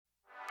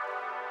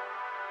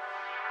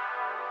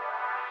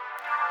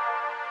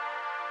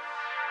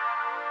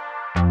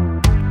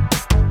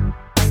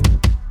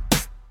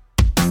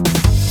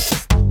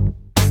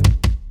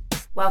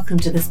Welcome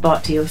to the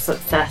Spark to Your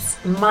Success.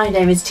 My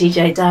name is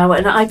TJ Dow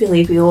and I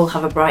believe we all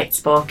have a bright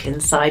spark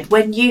inside.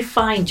 When you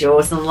find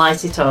yours and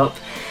light it up,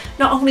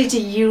 not only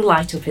do you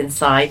light up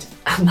inside,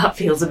 and that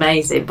feels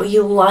amazing, but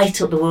you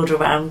light up the world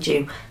around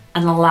you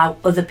and allow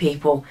other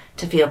people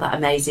to feel that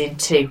amazing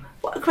too.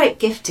 What a great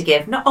gift to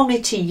give, not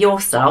only to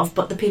yourself,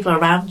 but the people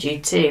around you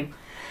too.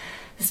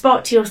 The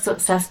Spark to Your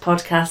Success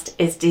podcast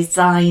is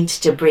designed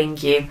to bring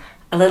you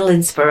a little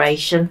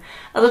inspiration,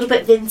 a little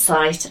bit of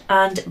insight,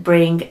 and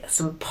bring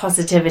some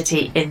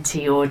positivity into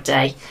your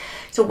day.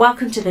 So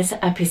welcome to this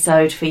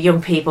episode for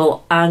young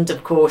people and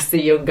of course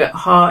the young at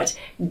heart.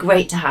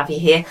 Great to have you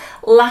here.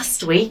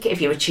 Last week,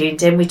 if you were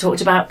tuned in, we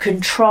talked about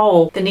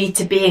control, the need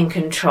to be in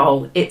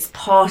control. It's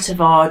part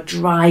of our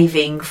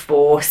driving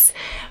force,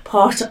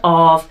 part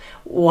of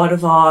one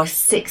of our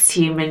 6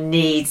 human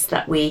needs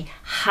that we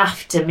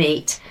have to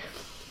meet.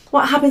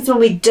 What happens when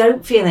we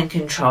don't feel in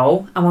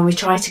control and when we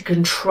try to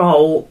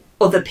control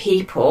other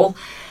people?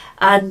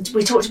 And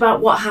we talked about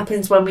what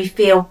happens when we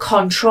feel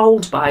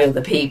controlled by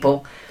other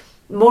people.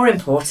 More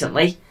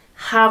importantly,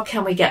 how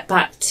can we get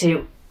back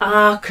to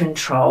our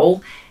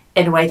control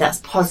in a way that's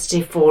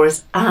positive for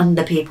us and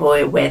the people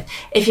we're with?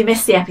 If you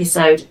missed the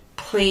episode,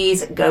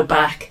 please go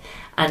back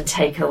and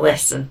take a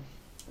listen.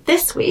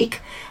 This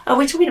week,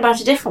 we're talking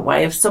about a different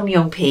way of some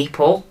young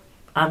people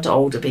and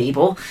older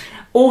people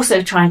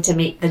also trying to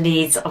meet the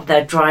needs of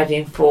their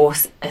driving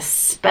force,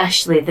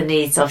 especially the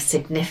needs of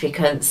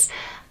significance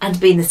and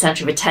being the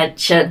centre of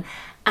attention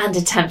and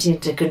attempting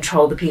to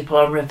control the people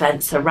or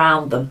events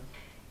around them.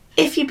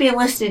 If you've been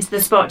listening to the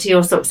Spark to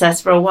Your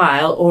Success for a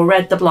while or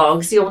read the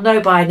blogs, you'll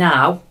know by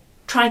now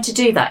trying to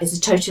do that is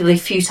a totally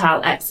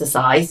futile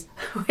exercise.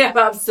 We have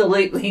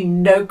absolutely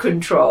no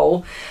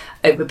control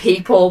over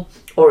people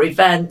or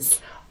events,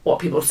 what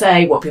people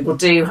say, what people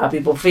do, how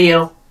people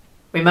feel.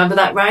 Remember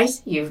that, right?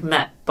 You've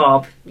met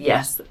Bob.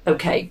 Yes.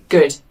 Okay,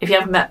 good. If you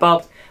haven't met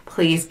Bob,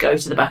 please go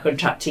to the Back on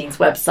Track Teens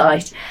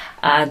website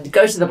and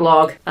go to the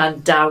blog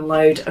and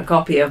download a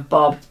copy of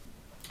Bob.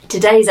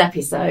 Today's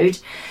episode,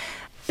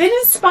 been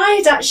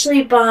inspired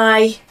actually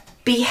by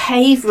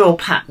behavioural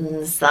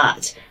patterns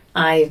that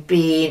I've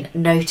been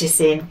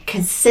noticing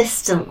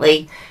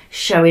consistently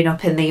showing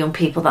up in the young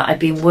people that I've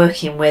been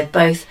working with,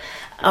 both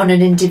on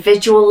an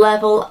individual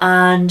level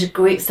and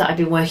groups that I've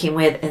been working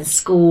with in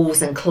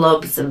schools and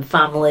clubs and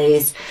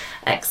families,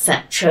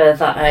 etc.,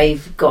 that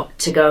I've got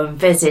to go and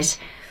visit.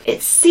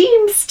 It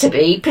seems to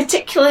be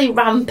particularly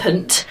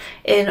rampant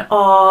in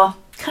our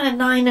kind of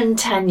 9 and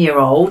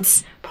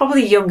 10-year-olds,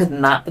 probably younger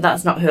than that, but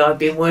that's not who I've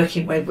been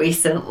working with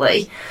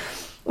recently,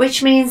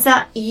 which means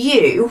that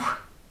you,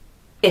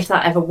 if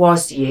that ever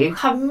was you,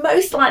 have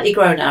most likely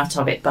grown out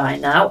of it by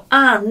now.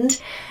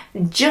 And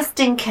just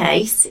in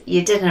case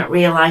you didn't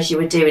realise you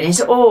were doing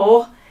it,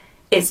 or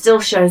it still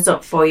shows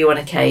up for you on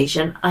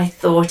occasion, I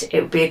thought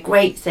it would be a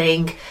great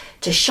thing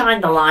to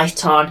shine the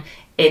light on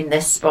in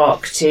this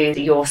Spark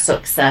to Your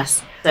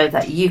Success so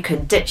that you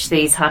can ditch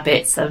these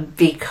habits and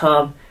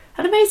become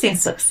an amazing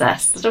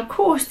success that of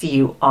course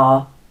you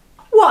are.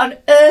 What on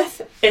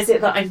earth is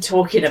it that I'm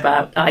talking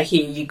about? I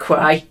hear you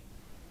cry.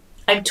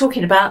 I'm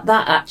talking about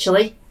that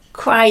actually,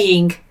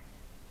 crying.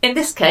 In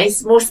this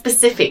case, more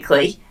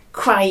specifically,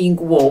 crying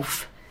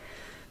wolf.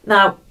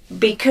 Now,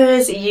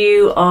 because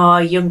you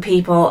are young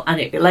people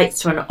and it relates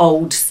to an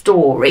old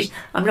story,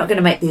 I'm not going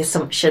to make the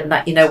assumption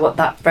that you know what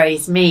that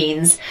phrase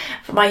means.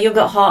 For my young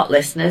at heart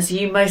listeners,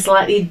 you most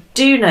likely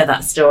do know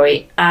that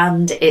story,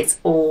 and it's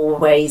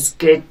always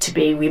good to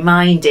be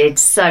reminded.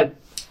 So,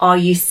 are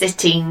you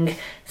sitting,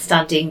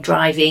 standing,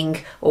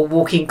 driving, or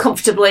walking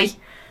comfortably?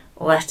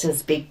 Let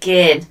us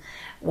begin.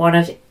 One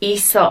of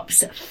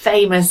Aesop's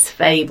famous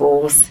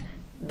fables,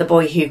 The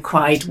Boy Who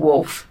Cried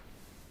Wolf.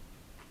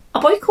 A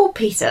boy called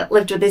Peter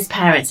lived with his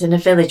parents in a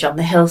village on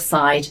the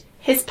hillside.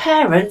 His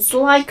parents,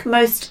 like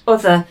most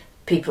other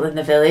people in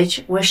the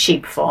village, were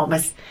sheep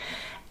farmers.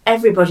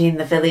 Everybody in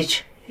the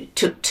village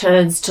took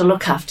turns to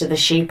look after the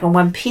sheep, and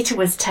when Peter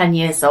was 10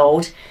 years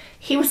old,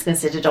 he was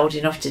considered old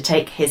enough to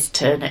take his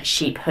turn at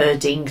sheep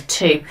herding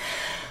too.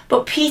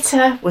 But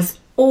Peter was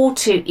all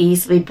too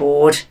easily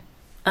bored,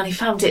 and he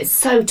found it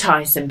so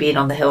tiresome being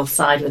on the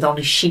hillside with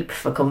only sheep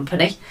for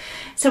company.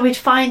 So he'd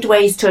find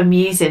ways to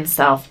amuse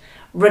himself,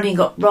 running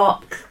up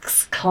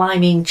rocks,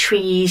 climbing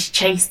trees,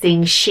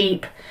 chasing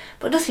sheep,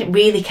 but nothing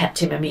really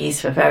kept him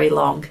amused for very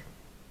long.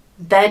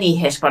 Then he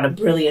hit upon a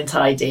brilliant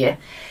idea.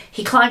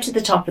 He climbed to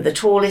the top of the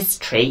tallest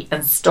tree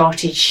and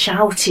started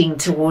shouting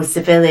towards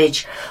the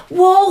village,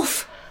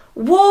 "Wolf!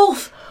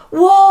 Wolf!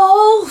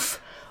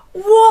 Wolf!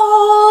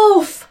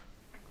 Wolf!"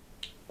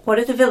 One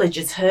of the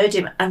villagers heard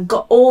him and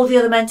got all the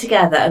other men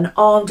together, and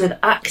armed with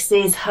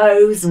axes,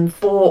 hoes and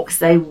forks,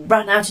 they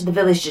ran out of the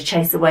village to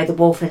chase away the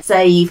wolf and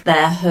save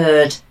their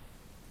herd.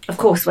 Of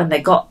course, when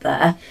they got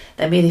there,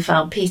 they merely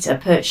found Peter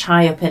perched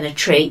high up in a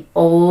tree,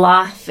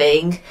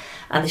 laughing,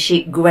 and the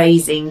sheep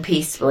grazing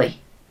peacefully.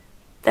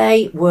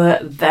 They were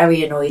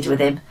very annoyed with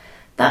him.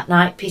 That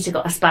night, Peter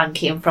got a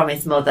spanking from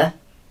his mother.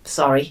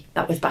 Sorry,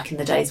 that was back in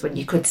the days when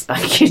you could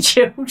spank your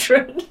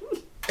children.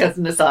 As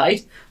an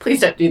aside,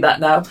 please don't do that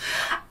now.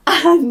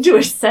 and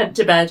was sent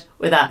to bed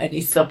without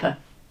any supper.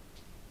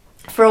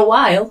 For a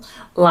while,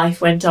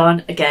 life went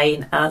on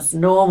again as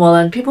normal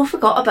and people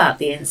forgot about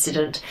the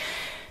incident.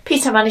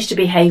 Peter managed to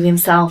behave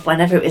himself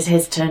whenever it was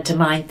his turn to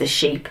mind the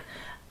sheep,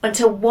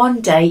 until one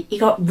day he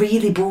got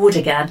really bored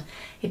again.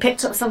 He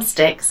picked up some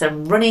sticks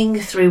and, running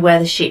through where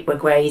the sheep were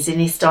grazing,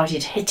 he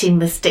started hitting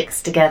the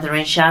sticks together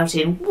and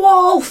shouting,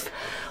 "Wolf!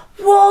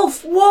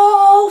 Wolf!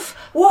 Wolf!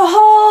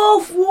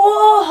 Wolf!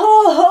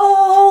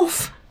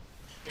 Wolf!"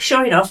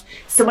 Sure enough,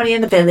 somebody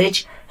in the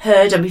village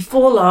heard, and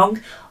before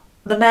long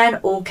the men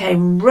all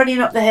came running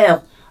up the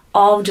hill,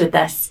 armed with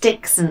their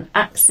sticks and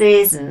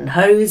axes and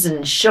hoes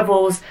and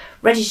shovels,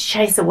 ready to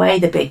chase away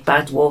the big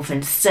bad wolf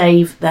and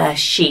save their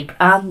sheep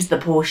and the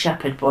poor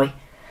shepherd boy.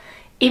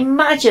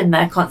 Imagine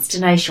their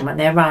consternation when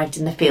they arrived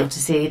in the field to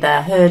see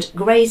their herd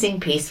grazing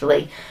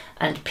peacefully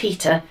and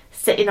Peter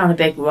sitting on a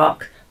big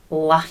rock,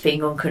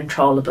 laughing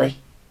uncontrollably.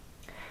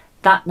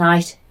 That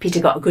night, Peter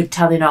got a good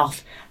telling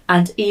off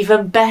and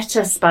even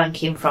better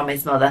spanking from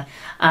his mother,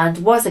 and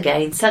was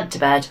again sent to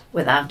bed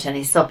without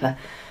any supper.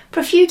 For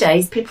a few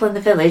days, people in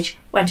the village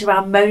went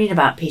around moaning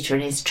about Peter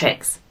and his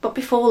tricks, but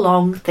before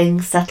long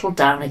things settled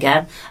down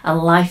again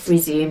and life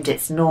resumed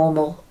its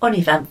normal,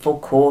 uneventful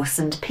course,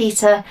 and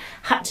Peter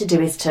had to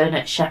do his turn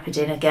at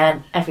shepherding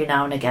again every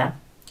now and again.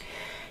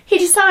 He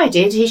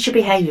decided he should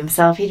behave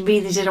himself. He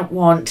really didn't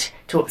want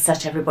to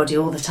upset everybody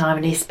all the time,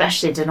 and he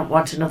especially didn't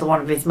want another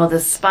one of his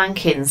mother's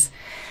spankings.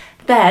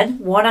 Then,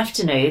 one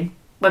afternoon,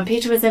 when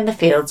Peter was in the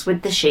fields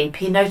with the sheep,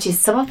 he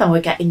noticed some of them were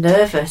getting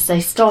nervous.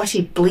 They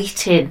started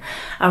bleating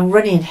and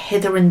running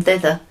hither and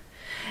thither.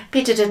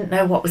 Peter didn't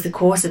know what was the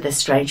cause of this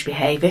strange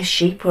behaviour.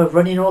 Sheep were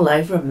running all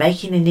over and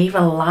making an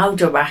even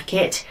louder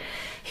racket.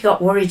 He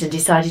got worried and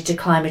decided to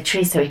climb a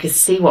tree so he could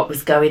see what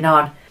was going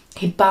on.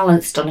 He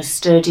balanced on a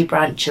sturdy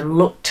branch and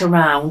looked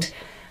around.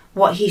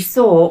 What he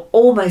saw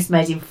almost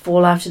made him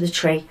fall out of the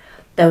tree.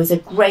 There was a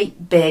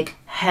great big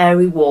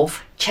hairy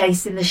wolf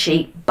chasing the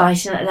sheep,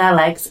 biting at their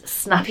legs,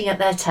 snapping at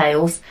their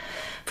tails.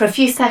 For a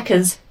few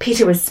seconds,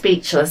 Peter was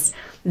speechless.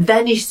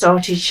 Then he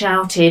started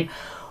shouting,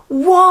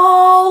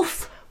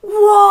 "Wolf!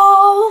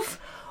 Wolf!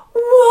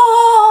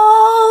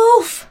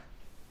 Wolf!"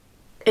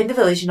 In the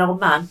village, an old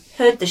man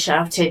heard the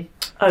shouting.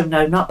 "Oh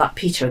no, not that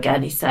Peter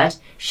again," he said,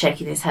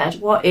 shaking his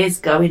head. "What is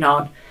going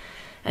on?"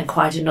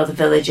 Enquired another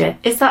villager.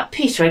 "Is that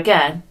Peter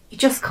again? He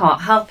just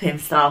can't help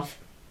himself."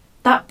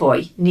 "That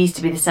boy needs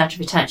to be the centre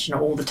of attention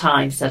all the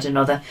time," said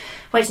another.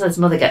 "Wait till his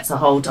mother gets a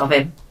hold of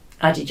him,"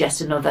 added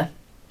yet another.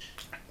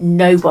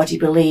 Nobody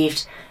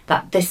believed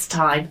that this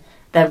time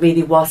there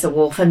really was a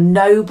wolf, and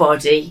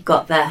nobody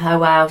got their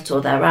hoe out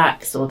or their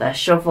axe or their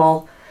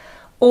shovel.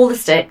 All the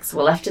sticks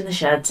were left in the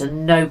sheds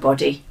and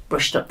nobody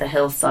brushed up the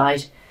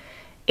hillside.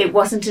 It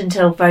wasn't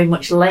until very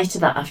much later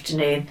that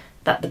afternoon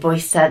that the boy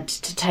sent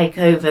to take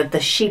over the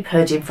sheep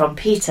herding from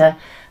Peter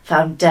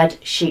found dead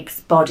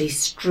sheep's bodies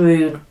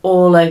strewn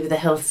all over the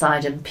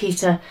hillside, and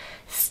Peter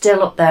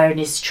still up there in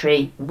his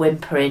tree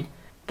whimpering,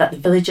 that the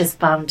villagers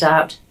found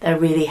out there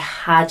really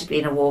had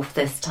been a wolf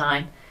this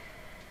time.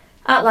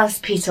 At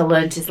last Peter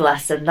learnt his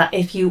lesson, that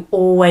if you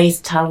always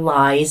tell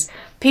lies,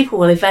 people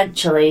will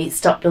eventually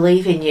stop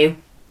believing you,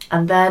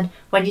 and then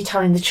when you're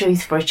telling the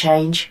truth for a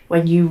change,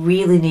 when you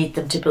really need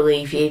them to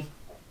believe you,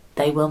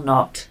 they will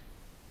not.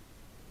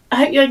 I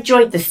hope you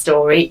enjoyed the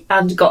story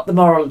and got the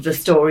moral of the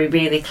story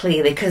really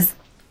clearly, because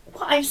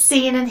what I'm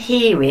seeing and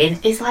hearing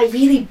is like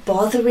really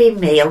bothering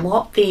me a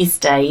lot these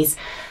days.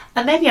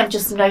 And maybe I'm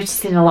just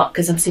noticing a lot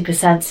because I'm super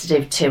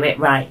sensitive to it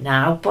right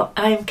now, but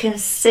I'm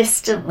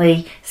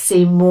consistently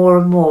seeing more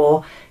and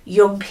more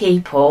young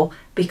people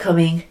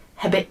becoming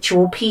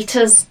habitual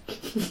Peters.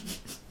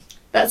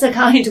 That's a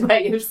kind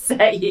way of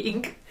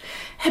saying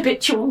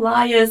habitual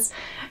liars.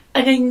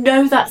 And I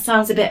know that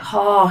sounds a bit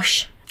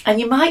harsh, and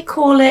you might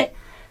call it,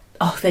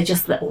 oh, they're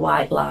just little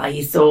white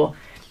lies, or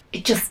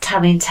just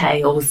telling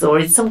tales, or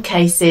in some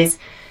cases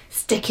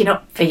sticking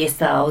up for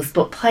yourselves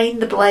but playing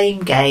the blame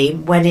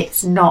game when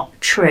it's not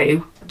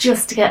true,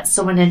 just to get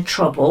someone in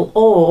trouble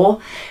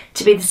or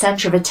to be the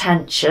centre of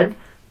attention,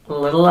 a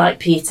little like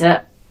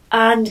Peter,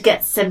 and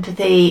get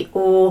sympathy,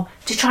 or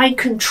to try and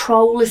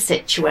control a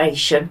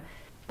situation.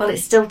 Well,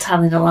 it's still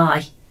telling a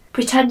lie,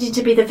 pretending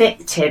to be the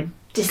victim,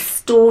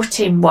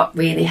 distorting what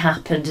really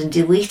happened and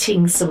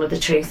deleting some of the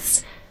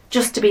truths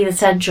just to be the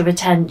centre of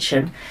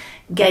attention,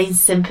 gain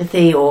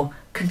sympathy or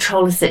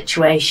control a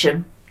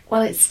situation.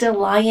 Well, it's still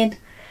lying.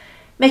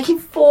 Making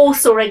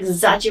false or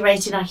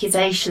exaggerating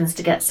accusations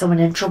to get someone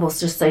in trouble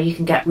just so you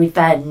can get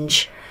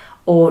revenge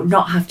or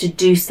not have to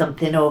do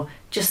something, or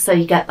just so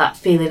you get that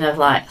feeling of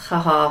like, ha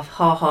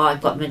ha,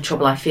 I've got them in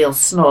trouble, I feel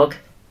snug.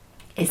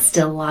 It's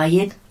still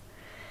lying.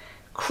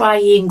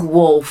 Crying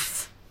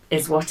wolf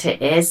is what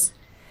it is.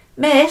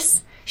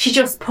 Miss, she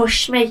just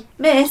pushed me.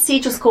 Miss, he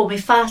just called me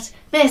fat.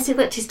 Miss, he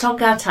licked his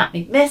tongue out at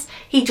me. Miss,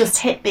 he just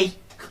hit me.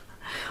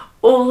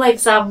 All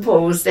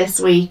examples this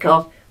week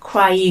of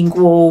crying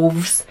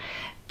wolves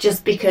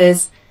just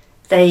because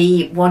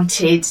they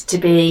wanted to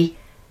be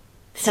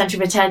the centre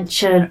of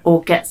attention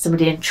or get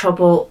somebody in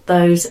trouble.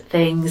 Those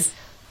things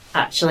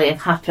actually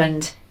have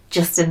happened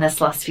just in this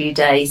last few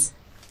days.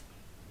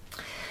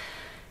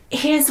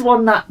 Here's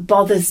one that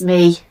bothers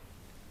me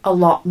a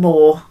lot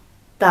more,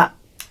 that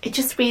I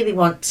just really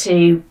want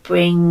to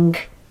bring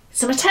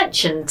some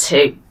attention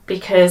to,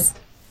 because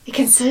it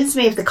concerns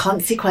me of the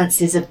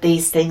consequences of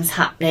these things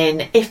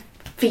happening. If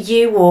for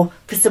you or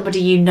for somebody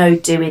you know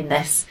doing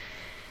this,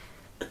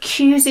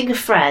 accusing a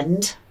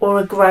friend or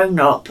a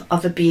grown-up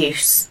of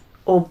abuse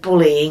or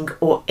bullying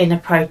or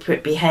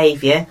inappropriate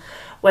behaviour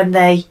when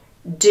they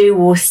do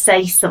or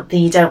say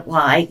something you don't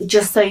like,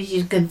 just so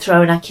you can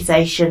throw an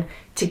accusation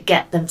to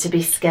get them to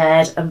be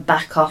scared and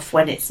back off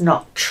when it's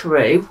not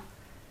true,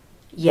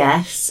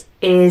 yes,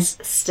 is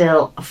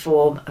still a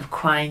form of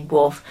crying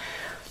wolf.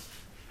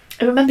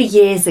 I remember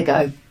years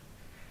ago,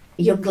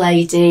 a young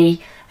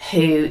lady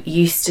who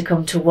used to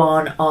come to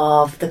one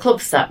of the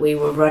clubs that we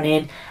were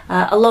running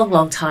a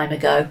long time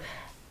ago,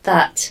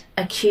 that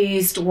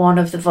accused one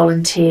of the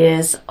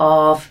volunteers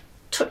of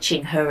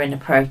touching her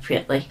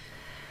inappropriately.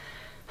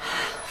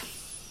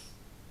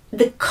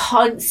 The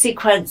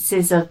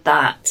consequences of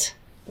that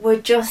were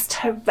just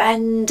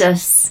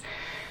horrendous,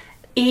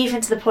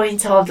 even to the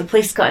point of the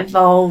police got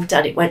involved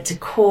and it went to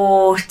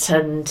court,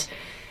 and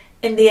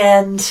in the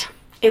end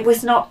it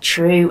was not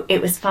true.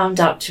 It was found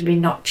out to be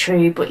not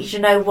true. But you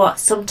know what?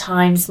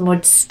 Sometimes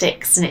mud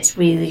sticks, and it's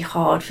really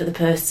hard for the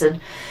person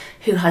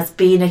who has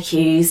been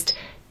accused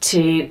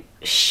to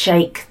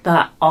shake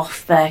that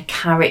off their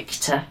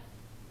character.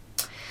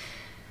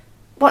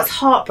 What's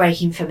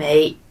heartbreaking for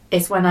me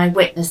is when I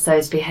witness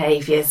those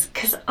behaviours,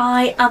 because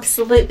I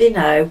absolutely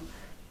know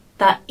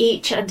that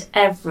each and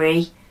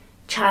every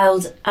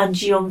child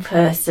and young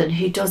person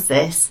who does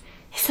this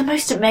is the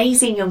most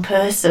amazing young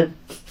person.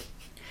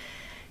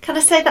 Can I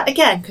say that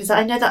again? Because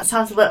I know that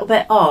sounds a little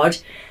bit odd,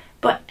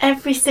 but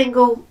every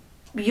single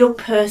young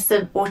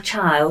person or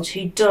child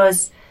who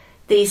does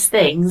these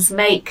things,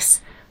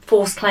 makes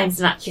false claims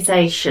and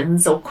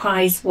accusations or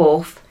cries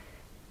wolf,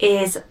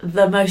 is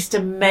the most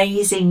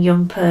amazing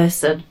young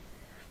person.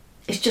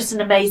 It's just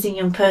an amazing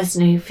young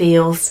person who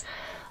feels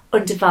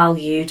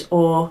undervalued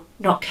or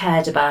not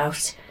cared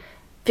about,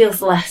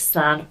 feels less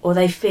than, or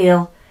they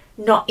feel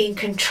not in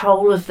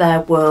control of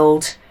their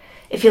world.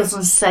 It feels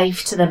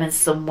unsafe to them in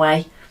some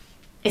way.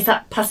 It's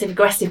that passive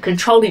aggressive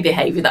controlling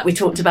behaviour that we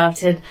talked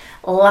about in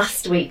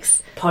last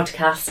week's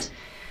podcast.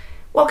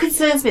 What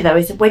concerns me though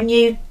is that when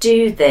you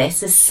do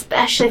this,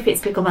 especially if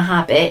it's become a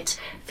habit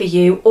for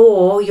you,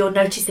 or you're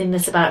noticing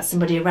this about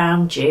somebody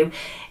around you,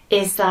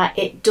 is that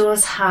it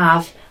does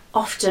have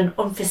often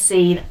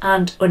unforeseen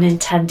and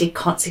unintended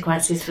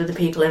consequences for the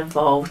people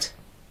involved.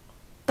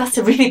 That's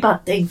a really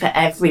bad thing for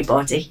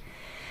everybody.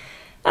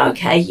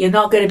 Okay, you're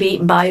not going to be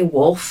eaten by a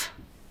wolf,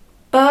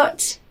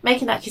 but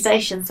making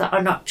accusations that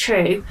are not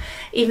true,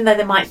 even though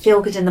they might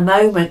feel good in the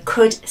moment,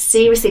 could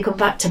seriously come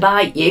back to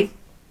bite you,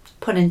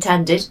 pun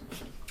intended.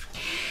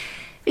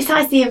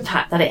 Besides the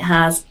impact that it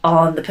has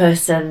on the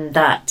person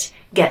that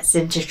gets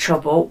into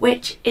trouble,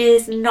 which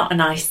is not a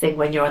nice thing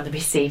when you're on the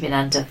receiving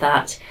end of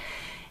that.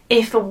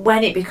 If and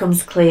when it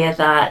becomes clear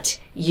that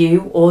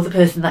you or the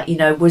person that you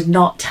know was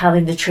not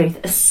telling the truth,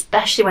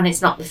 especially when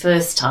it's not the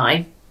first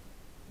time,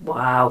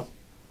 wow,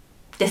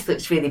 this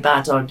looks really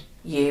bad on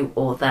you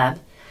or them.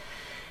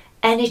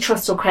 Any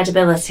trust or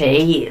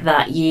credibility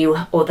that you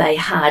or they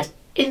had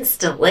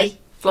instantly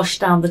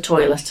flushed down the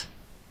toilet.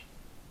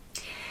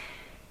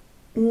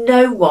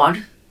 No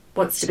one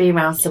wants to be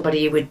around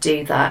somebody who would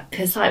do that,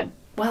 because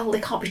well,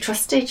 they can't be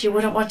trusted. You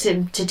wouldn't want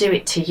him to do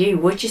it to you,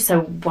 would you?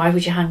 So why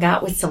would you hang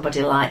out with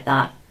somebody like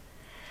that?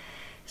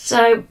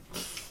 So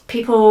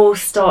people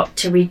start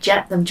to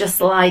reject them,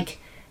 just like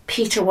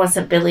Peter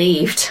wasn't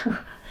believed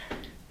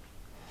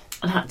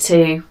and had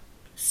to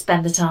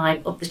spend the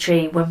time up the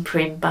tree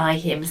whimpering by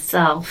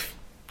himself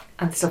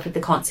and suffered the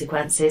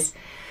consequences.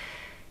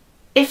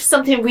 If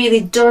something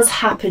really does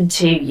happen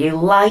to you,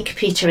 like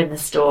Peter in the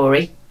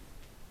story,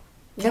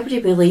 nobody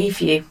will believe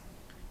you.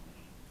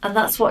 And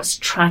that's what's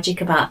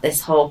tragic about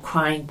this whole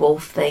crying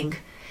wolf thing.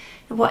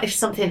 And what if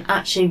something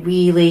actually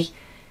really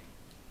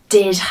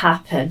did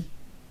happen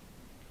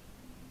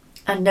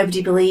and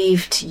nobody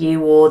believed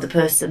you or the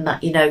person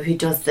that you know who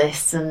does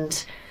this,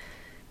 and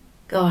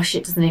gosh,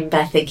 it doesn't even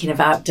bear thinking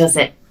about, does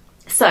it?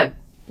 So,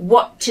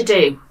 what to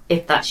do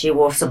if that's you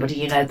or somebody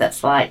you know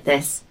that's like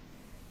this?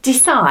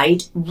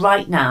 Decide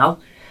right now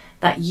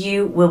that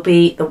you will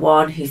be the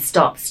one who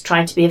stops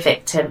trying to be a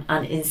victim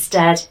and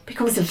instead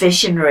becomes a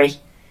visionary.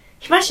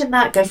 Imagine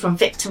that, go from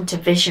victim to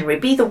visionary.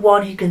 Be the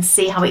one who can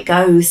see how it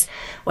goes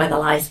when the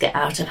lies get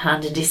out of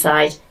hand and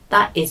decide,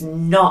 that is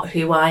not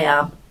who I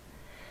am.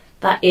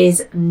 That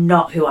is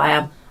not who I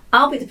am.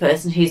 I'll be the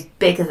person who's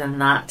bigger than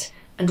that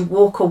and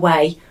walk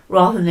away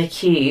rather than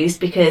accuse,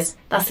 because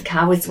that's a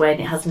coward's way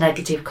and it has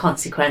negative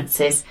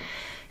consequences.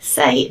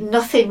 Say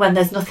nothing when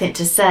there's nothing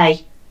to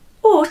say,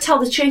 or tell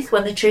the truth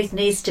when the truth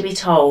needs to be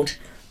told.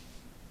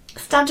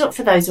 Stand up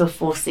for those who are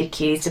falsely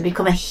accused and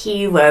become a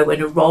hero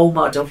and a role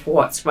model for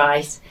what's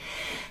right.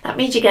 That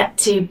means you get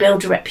to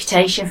build a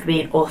reputation for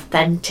being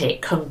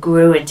authentic,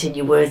 congruent in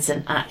your words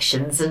and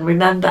actions. And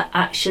remember,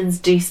 actions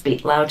do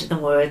speak louder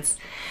than words.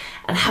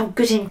 and how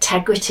good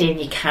integrity in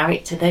your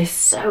character, they're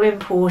so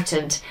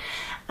important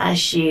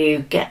as you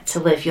get to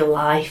live your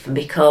life and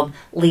become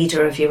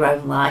leader of your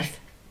own life.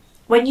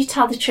 When you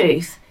tell the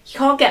truth, you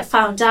can't get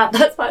found out.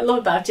 That's what I love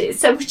about it. It's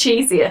so much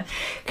easier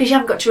because you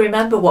haven't got to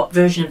remember what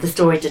version of the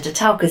story did I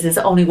tell, because there's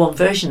only one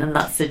version and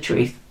that's the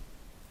truth.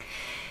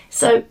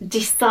 So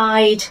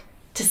decide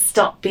to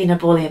stop being a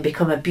bully and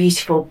become a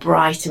beautiful,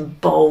 bright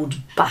and bold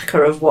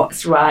backer of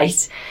what's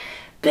right.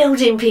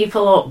 Building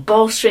people up,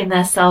 bolstering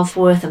their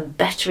self-worth and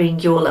bettering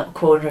your little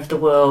corner of the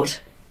world.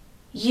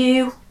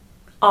 You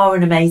are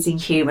an amazing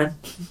human.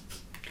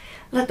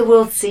 Let the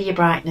world see your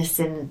brightness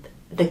in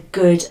the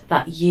good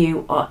that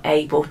you are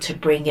able to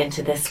bring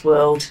into this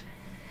world.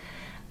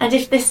 And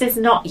if this is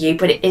not you,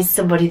 but it is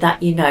somebody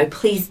that you know,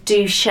 please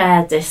do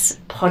share this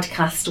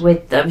podcast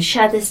with them.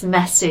 Share this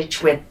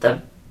message with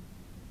them.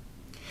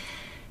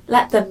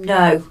 Let them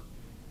know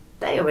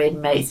they are an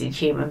amazing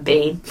human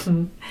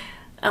being.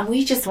 And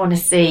we just want to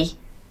see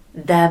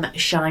them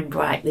shine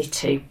brightly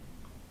too.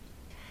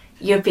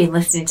 You've been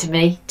listening to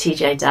me,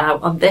 TJ Dow,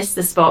 on this,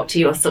 the Spark to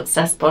Your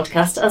Success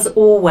podcast. As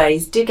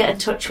always, do get in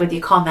touch with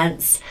your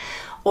comments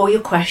or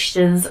your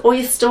questions or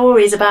your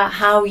stories about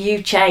how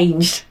you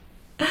changed.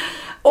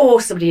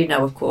 Or somebody you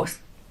know, of course.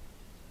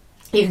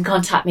 You can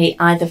contact me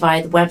either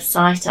via the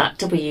website at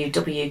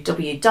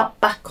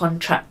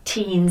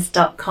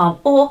www.backontrackteens.com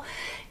or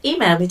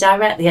email me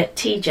directly at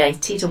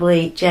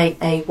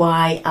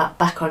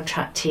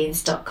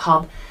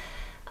tjay@backontrackteens.com.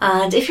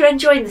 And if you're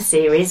enjoying the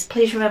series,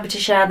 please remember to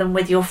share them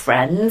with your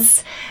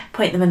friends,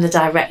 point them in the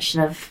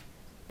direction of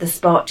the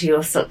Spark to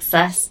Your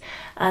Success,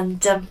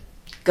 and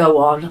go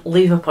on,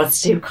 leave a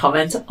positive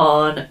comment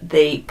on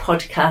the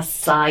podcast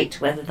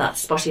site, whether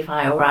that's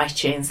Spotify or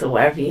iTunes or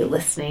wherever you're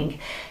listening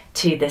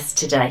to this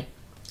today.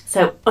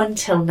 So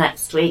until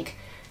next week,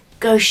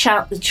 go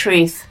shout the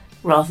truth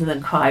rather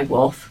than cry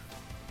wolf.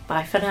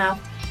 Bye for now.